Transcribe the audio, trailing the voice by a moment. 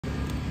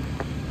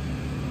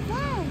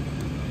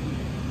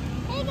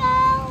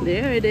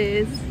There it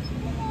is.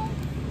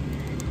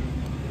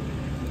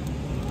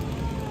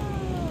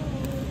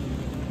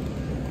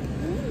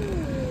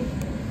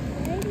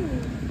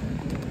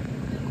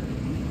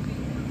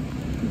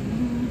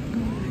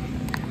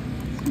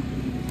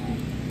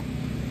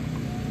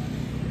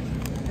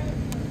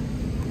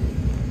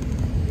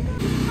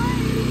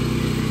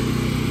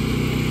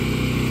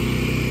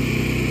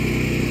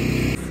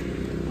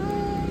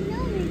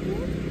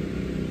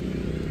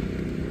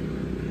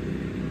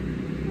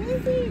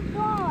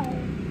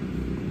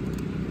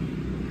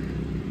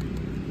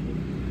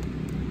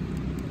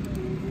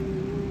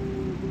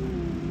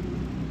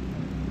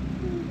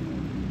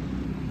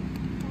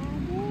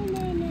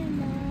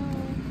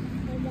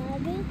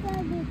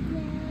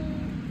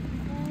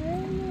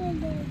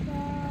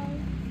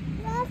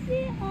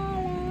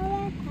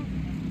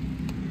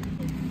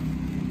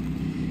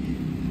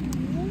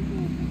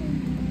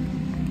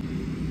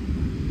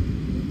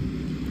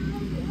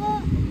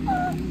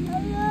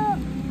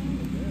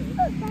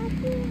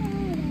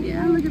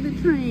 Yeah, look at the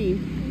train.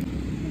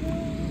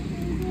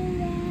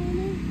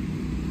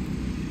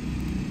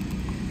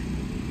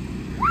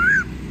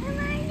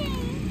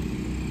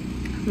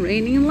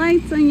 Raining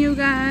lights on you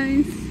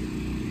guys.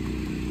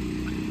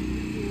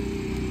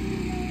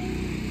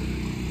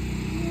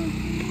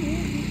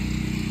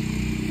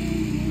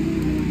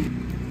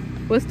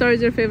 What star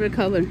is your favorite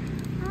color?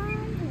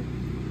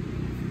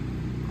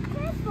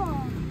 Purple.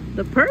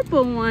 The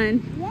purple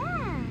one? Yeah.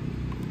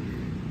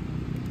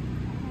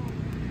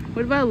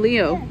 What about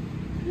Leo?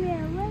 Yeah,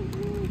 what's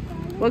this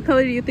color? What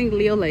color do you think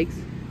Leo likes?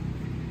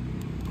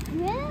 I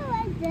really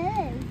like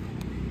this.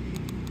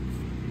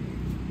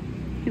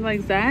 He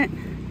likes that?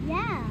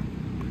 Yeah.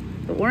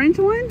 The orange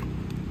one?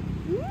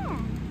 Yeah.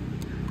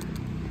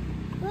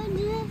 What's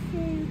your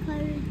favorite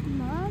color,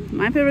 Mom?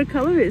 My favorite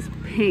color is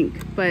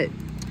pink, but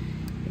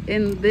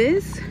in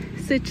this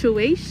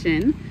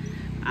situation,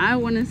 I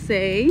want to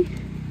say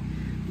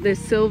the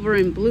silver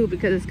and blue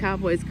because it's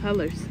Cowboys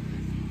colors.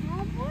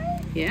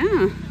 Cowboy?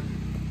 Yeah.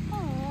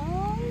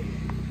 Oh,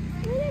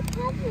 what is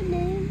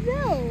happening?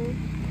 No.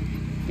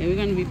 Yeah, we're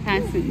going to be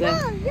passing the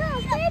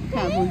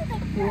Cowboy. Pink.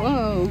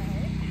 Whoa.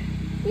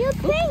 You're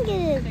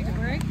pink.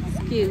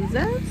 Excuse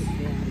us.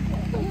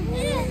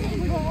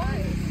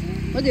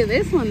 Look at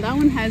this one. That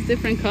one has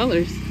different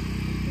colors.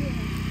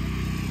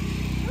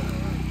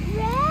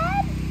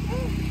 Red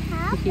and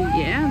Cowboy?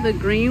 Yeah, the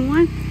green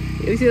one.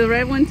 You see the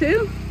red one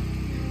too?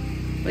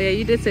 Oh yeah,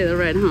 you did say the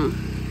red, huh?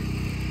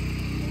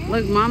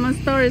 Look, Mama's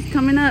star is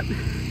coming up.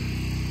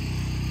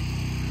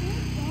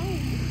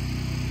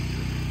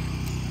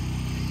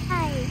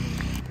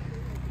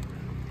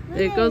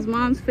 There goes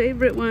Mom's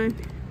favorite one.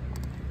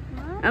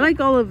 I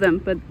like all of them,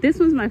 but this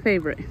one's my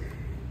favorite.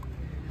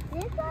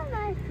 This is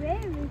my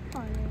favorite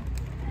color.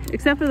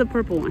 Except for the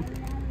purple one.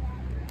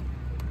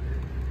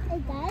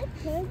 Is that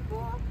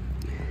purple?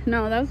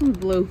 No, that one's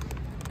blue.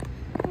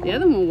 The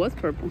other one was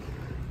purple.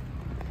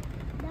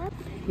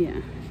 Yeah.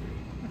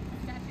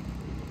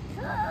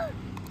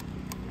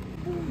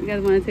 You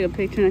guys want to take a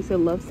picture next to the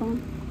love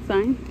sign?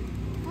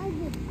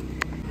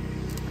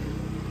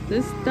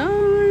 The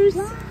stars.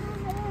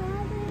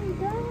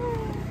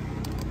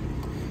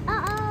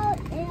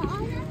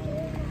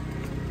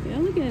 Yeah,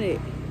 look at it.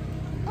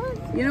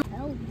 You know.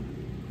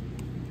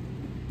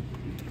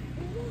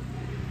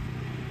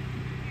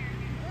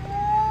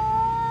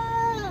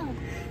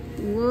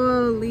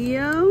 Whoa,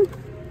 Leo.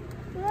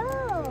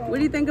 Whoa. What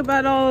do you think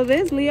about all of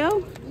this,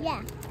 Leo?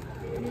 Yeah.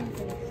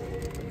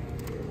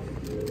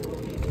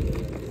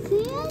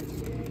 See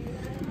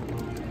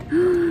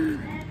it?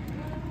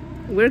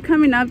 We're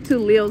coming up to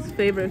Leo's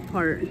favorite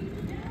part.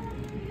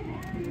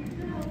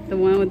 The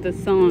one with the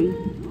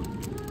song.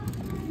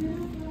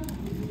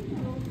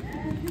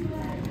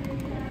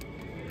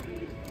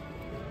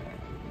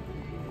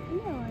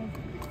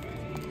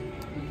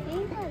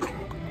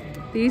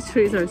 These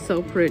trees are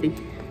so pretty.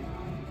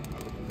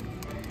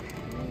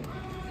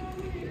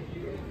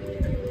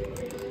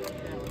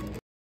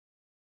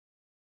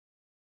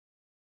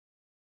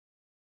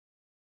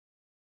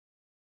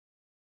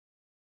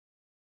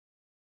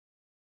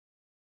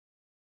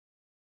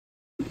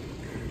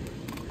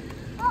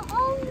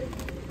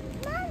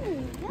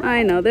 Mommy.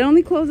 I know, they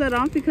only close that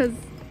off because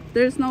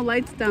there's no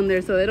lights down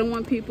there, so they don't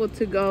want people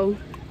to go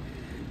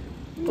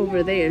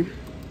over there.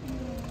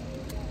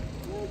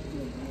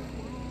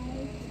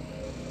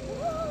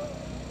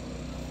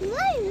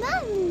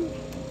 Mommy.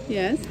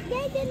 Yes?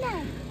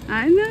 Enough.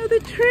 I know the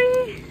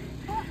tree.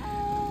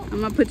 Uh-oh. I'm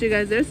gonna put you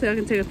guys there so I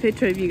can take a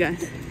picture of you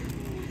guys.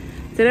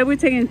 Today we're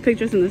taking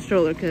pictures in the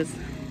stroller because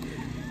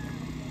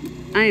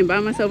I am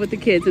by myself with the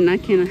kids and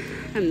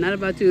I'm not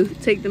about to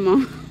take them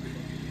all.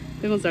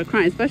 They're gonna start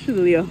crying, especially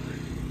Leo.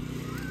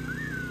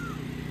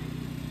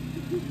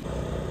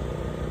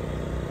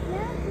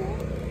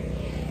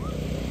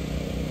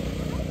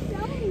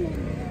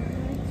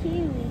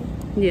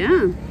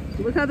 Yeah,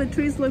 look how the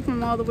trees look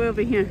from all the way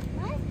over here.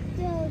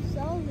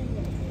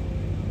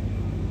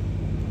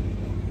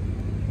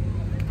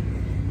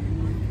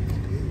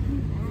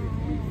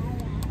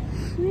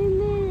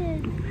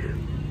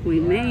 We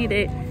made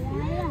it.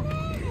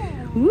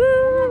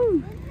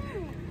 Woo!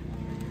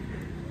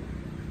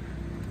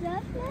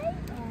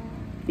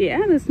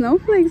 Yeah, the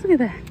snowflakes. Look at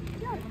that.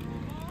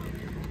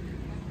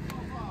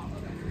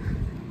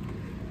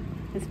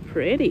 It's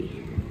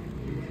pretty.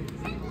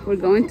 We're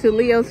going to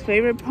Leo's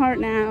favorite part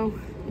now.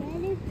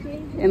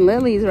 And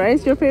Lily's, right?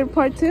 It's your favorite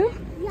part too?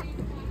 Yeah.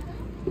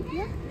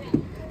 Yeah.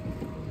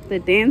 The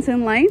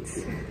dancing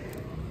lights.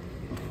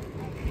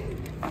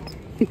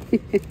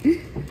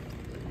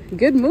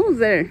 Good moves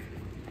there.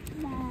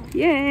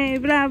 Yay,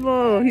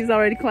 bravo. He's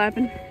already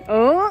clapping.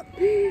 Oh,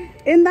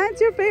 and that's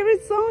your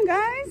favorite song,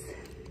 guys?